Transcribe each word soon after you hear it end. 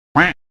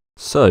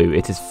So,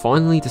 it is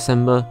finally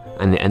December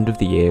and the end of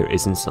the year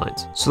is in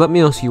sight. So let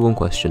me ask you one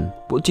question.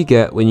 What do you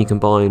get when you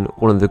combine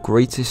one of the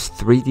greatest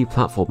 3D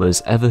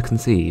platformers ever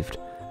conceived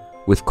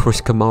with Chris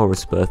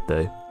Kamara's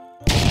birthday?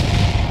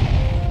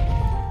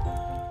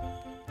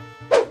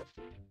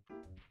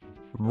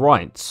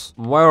 Right,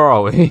 where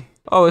are we?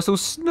 Oh, it's all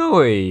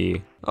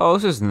snowy. Oh,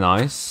 this is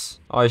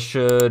nice. I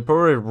should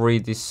probably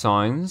read these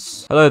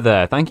signs. Hello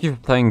there, thank you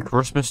for playing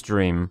Christmas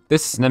Dream.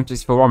 This is an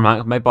SM64 ROM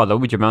Hack made by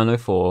Luigi Man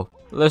 04.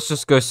 Let's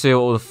just go see what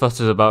all the fuss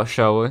is about,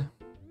 shall we?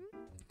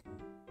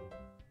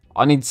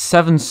 I need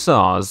 7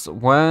 stars.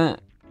 Where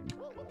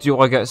do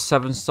I get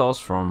 7 stars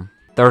from?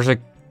 There's a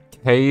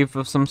cave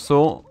of some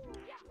sort.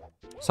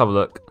 Let's have a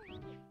look.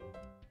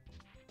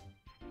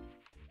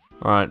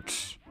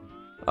 Alright.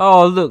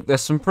 Oh, look,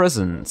 there's some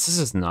presents. This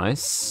is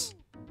nice.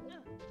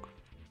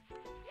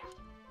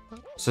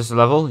 Is this a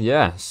level?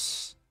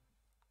 Yes.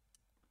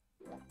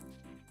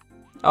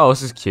 Oh,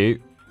 this is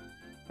cute.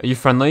 Are you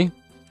friendly?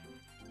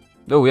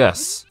 Oh,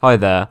 yes. Hi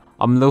there.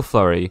 I'm Lil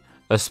Flurry,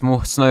 a small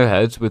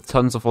snowhead with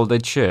tons of holiday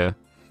cheer.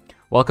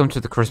 Welcome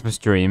to the Christmas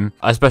Dream,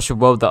 a special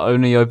world that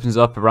only opens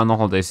up around the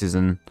holiday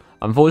season.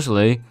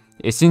 Unfortunately,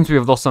 it seems we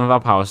have lost some of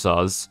our power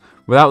stars.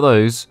 Without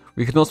those,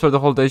 we could not spread the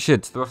holiday cheer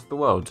to the rest of the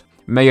world.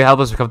 May you help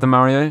us recover the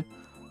Mario?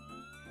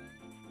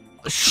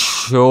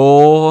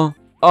 Sure.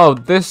 Oh,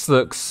 this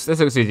looks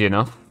easy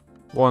enough.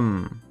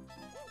 1.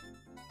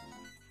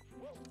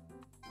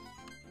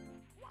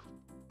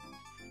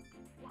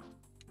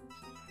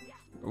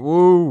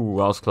 Woo,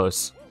 that was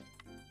close.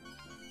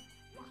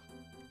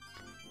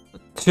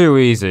 Too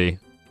easy.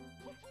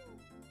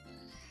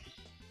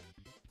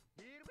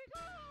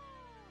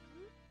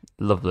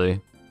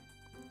 Lovely.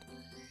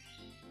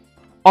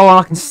 Oh, and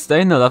I can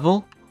stay in the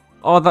level?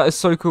 Oh, that is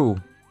so cool.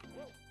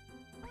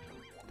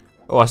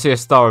 Oh, I see a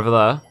star over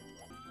there.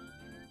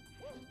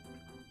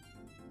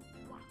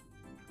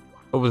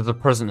 Oh, there's a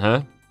present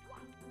here.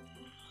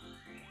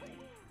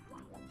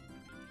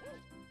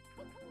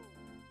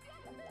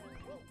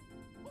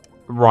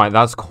 Right,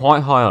 that's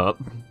quite high up.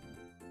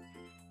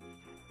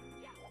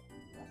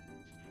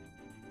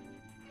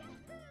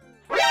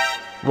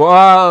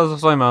 Wow, that's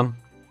a slime man.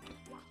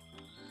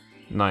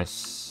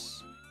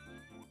 Nice.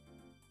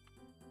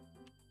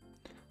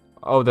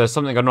 Oh, there's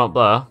something going on up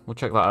there. We'll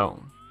check that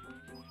out.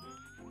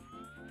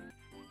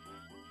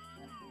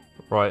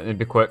 Right, it'd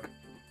be quick.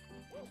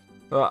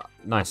 Ah,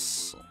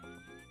 nice.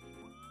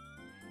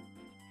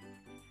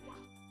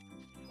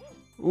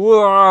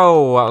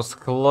 Whoa, that was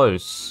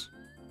close.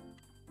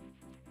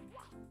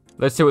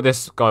 Let's see what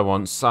this guy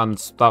wants, and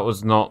that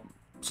was not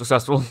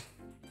successful.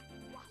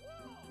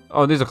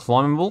 Oh, these are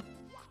climbable?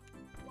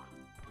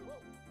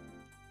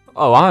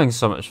 Oh, I'm having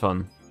so much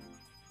fun.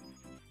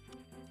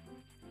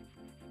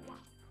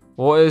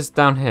 What is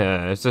down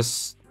here? Is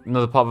this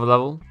another part of the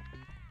level?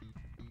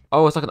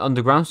 Oh, it's like an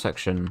underground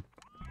section.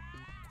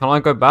 Can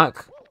I go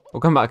back? We'll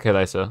come back here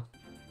later.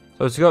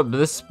 So to go up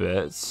this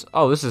bit...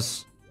 Oh, this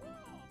is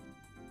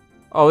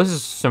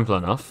simple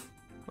enough.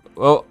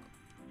 Well,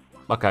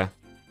 okay.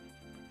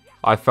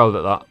 I failed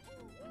at that.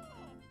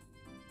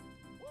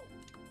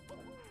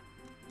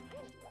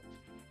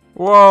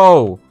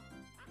 Whoa!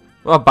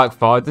 Well, that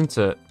backfired, didn't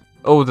it?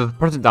 Oh, there's a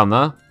present down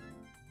there.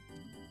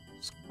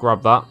 Let's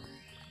grab that.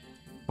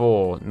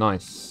 4,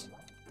 nice.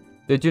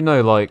 Did you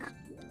know, like,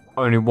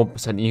 only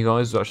 1% of you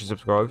guys are actually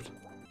subscribed?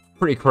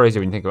 Pretty crazy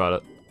when you think about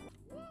it.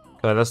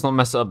 Okay, let's not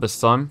mess it up this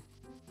time.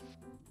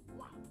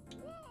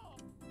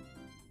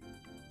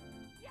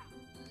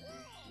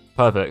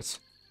 Perfect.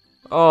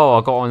 Oh,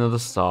 I got another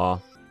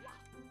star.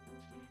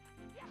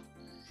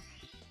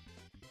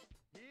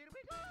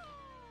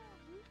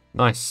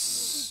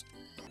 Nice.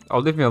 Oh,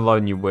 leave me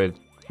alone, you weird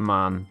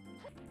man.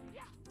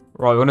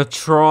 Right, we're gonna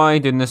try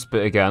doing this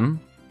bit again.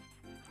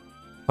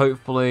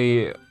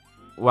 Hopefully,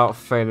 without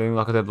failing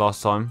like I did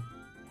last time.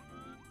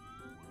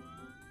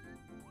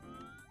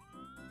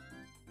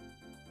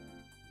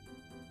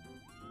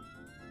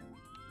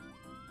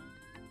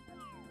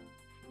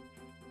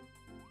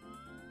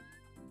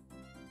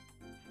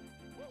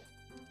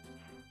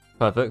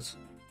 Perfect.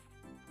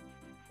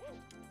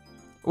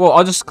 Well,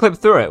 I just clipped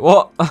through it.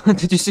 What?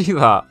 Did you see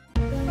that?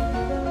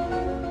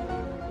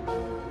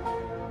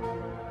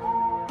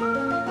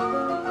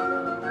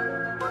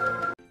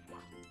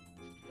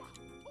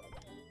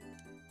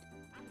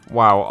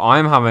 Wow,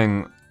 I'm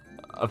having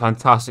a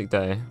fantastic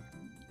day.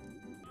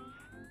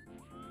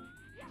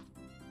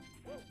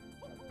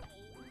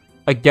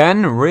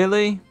 Again?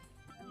 Really?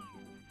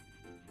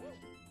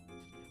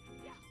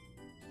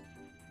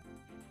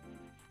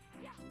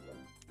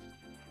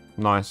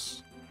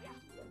 Nice.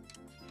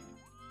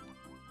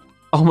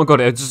 Oh my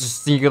god, it's just a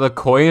singular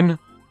coin?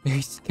 Are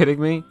you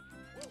kidding me?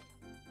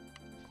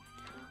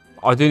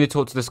 I do need to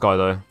talk to this guy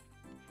though.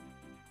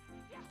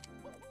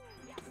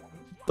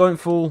 Don't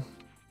fall.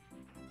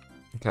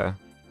 Okay.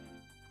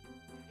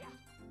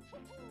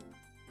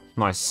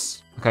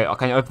 Nice. Okay,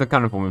 can you open the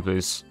cannon for me,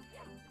 please?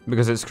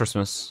 Because it's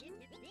Christmas.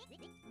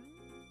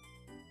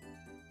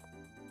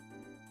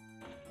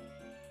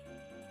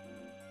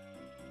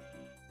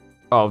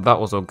 Oh, that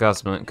was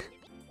orgasmic.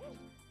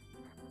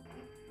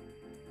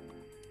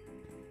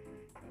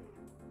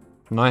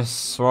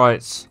 Nice,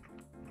 right.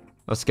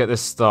 Let's get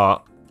this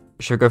start.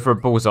 Should we go for a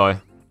bullseye?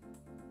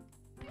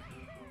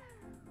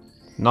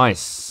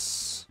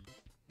 Nice.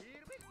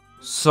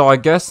 So I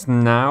guess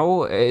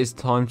now it is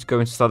time to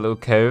go into that little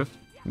cave.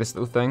 This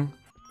little thing.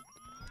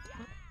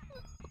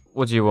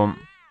 What do you want?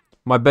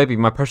 My baby,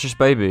 my precious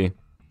baby.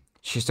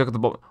 She's stuck at the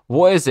bottom.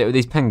 What is it with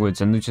these penguins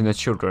and losing their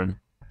children?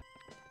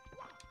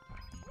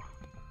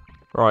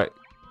 Right,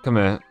 come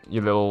here,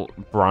 you little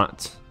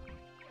brat.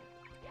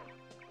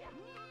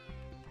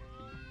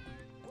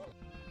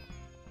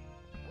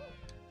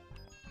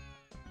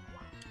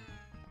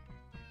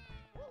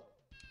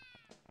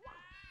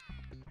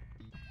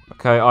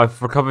 Okay,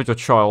 I've recovered your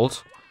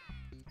child.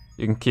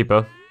 You can keep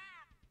her.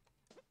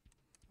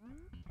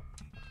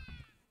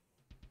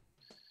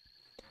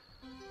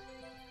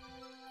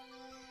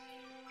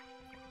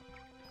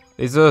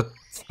 These are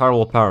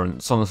terrible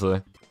parents,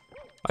 honestly.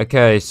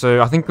 Okay,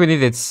 so I think we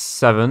needed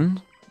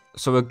 7.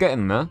 So we're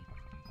getting there.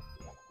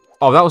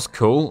 Oh, that was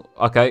cool.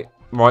 Okay,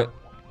 right.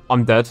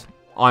 I'm dead.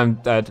 I'm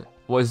dead.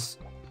 What is...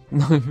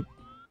 No.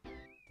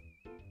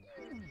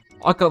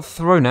 I got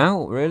thrown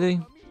out, really?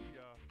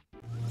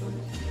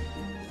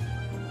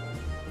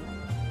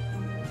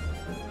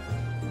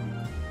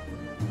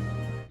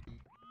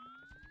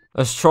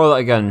 Let's try that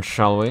again,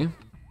 shall we?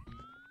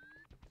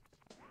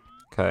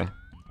 Okay.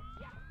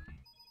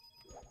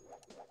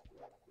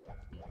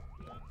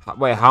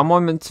 Wait, how am I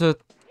meant to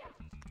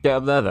get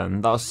up there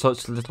then? That was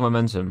such little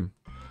momentum.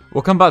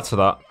 We'll come back to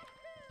that.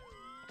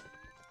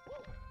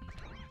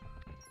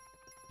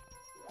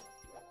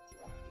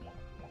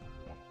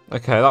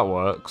 Okay, that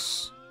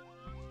works.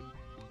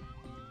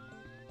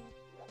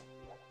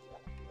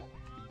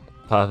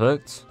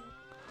 Perfect.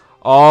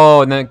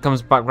 Oh, and then it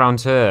comes back round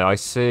here. I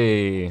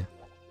see.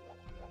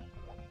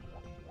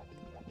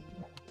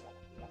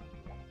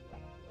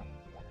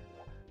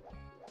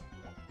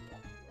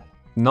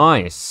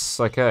 Nice.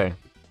 Okay.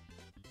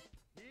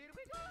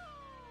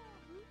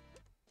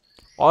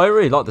 I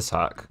really like this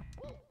hack.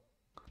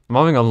 I'm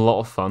having a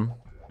lot of fun.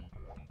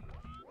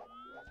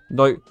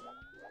 No.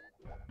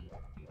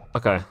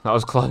 Okay, that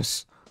was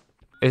close.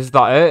 Is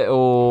that it,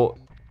 or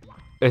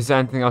is there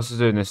anything else to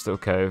do in this little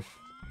cave?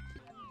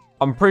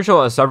 I'm pretty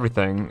sure that's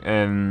everything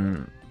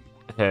in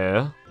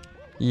here.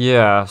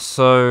 Yeah,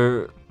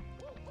 so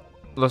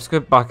let's go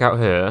back out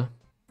here.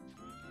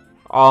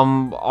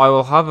 I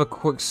will have a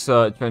quick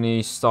search for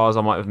any stars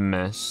I might have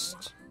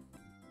missed.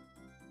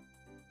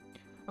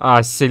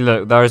 Ah, see,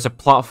 look, there is a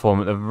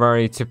platform at the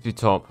very tippy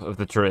top of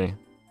the tree.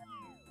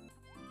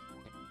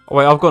 Oh,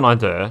 wait, I've got an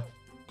idea.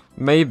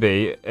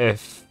 Maybe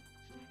if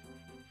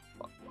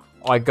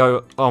I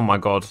go... Oh my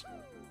god.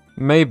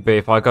 Maybe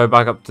if I go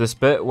back up to this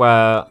bit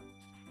where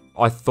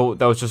I thought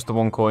there was just the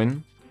 1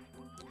 coin.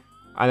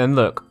 And then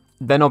look,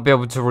 then I'll be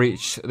able to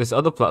reach this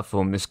other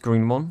platform, this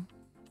green one.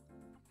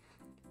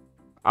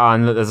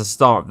 And look, there's a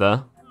star up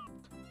there.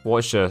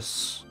 Watch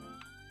this.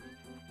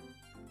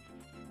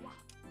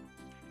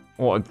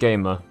 What a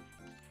gamer.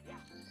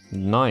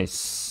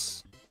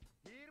 Nice.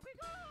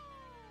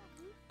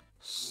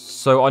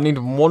 So I need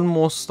 1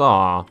 more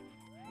star.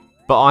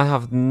 But I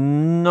have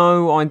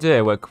no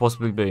idea where it could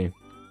possibly be.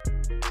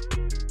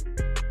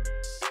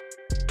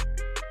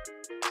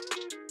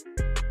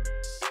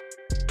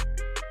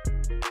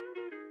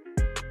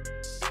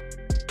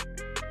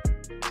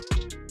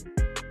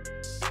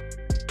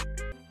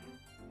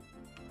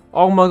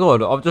 Oh my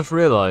god, I've just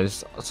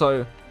realised.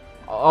 So,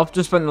 I've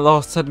just spent the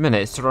last 10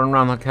 minutes to run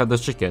around like a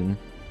headless chicken,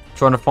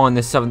 trying to find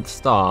this 7th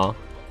star.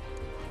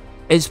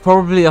 It's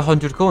probably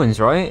 100 coins,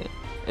 right?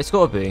 It's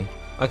gotta be.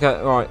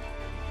 Okay, right.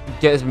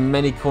 Get as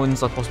many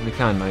coins as I possibly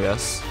can, I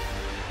guess.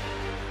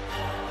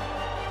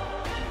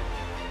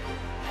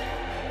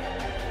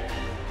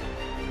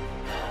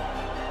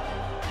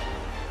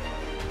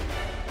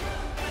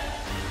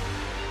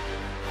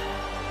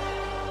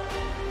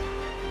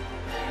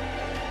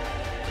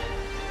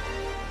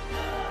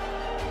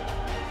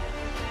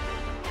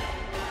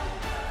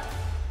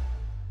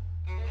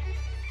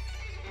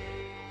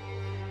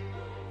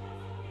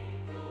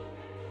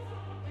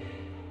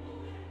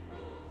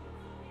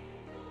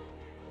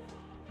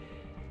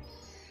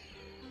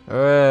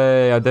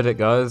 Hooray, I did it,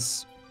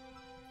 guys.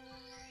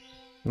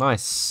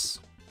 Nice.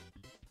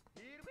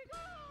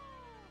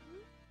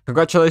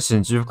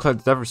 Congratulations, you've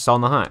collected every star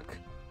in the hack.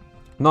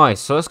 Nice,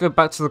 so let's go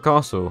back to the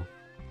castle.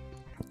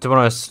 To be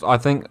honest, I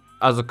think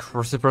as a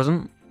Christmas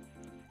present,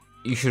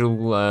 you should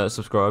all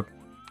subscribe.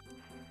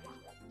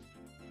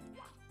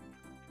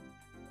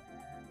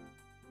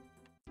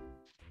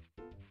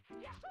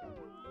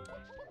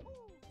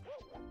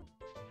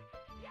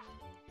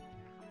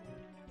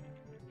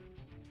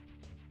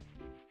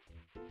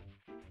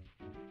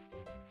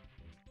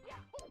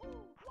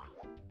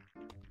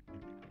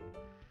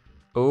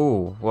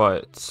 Oh,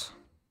 what?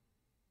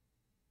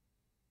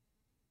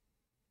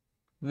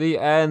 The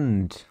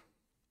end.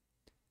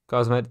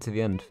 Guys, made it to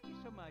the end.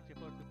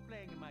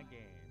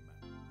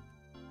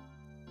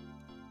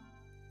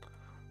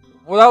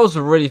 well, that was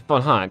a really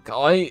fun hack.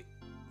 I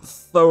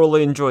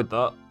thoroughly enjoyed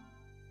that.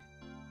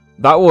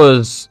 That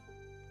was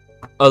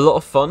a lot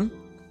of fun.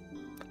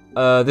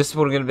 This is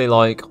probably going to be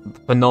like the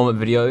penultimate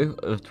video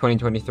of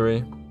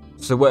 2023.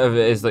 So whatever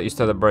it is that you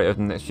celebrate over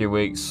the next few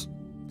weeks,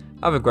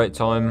 have a great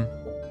time.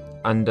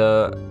 And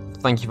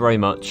thank you very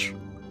much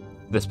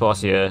this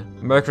past year.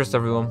 Merry Christmas,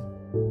 everyone.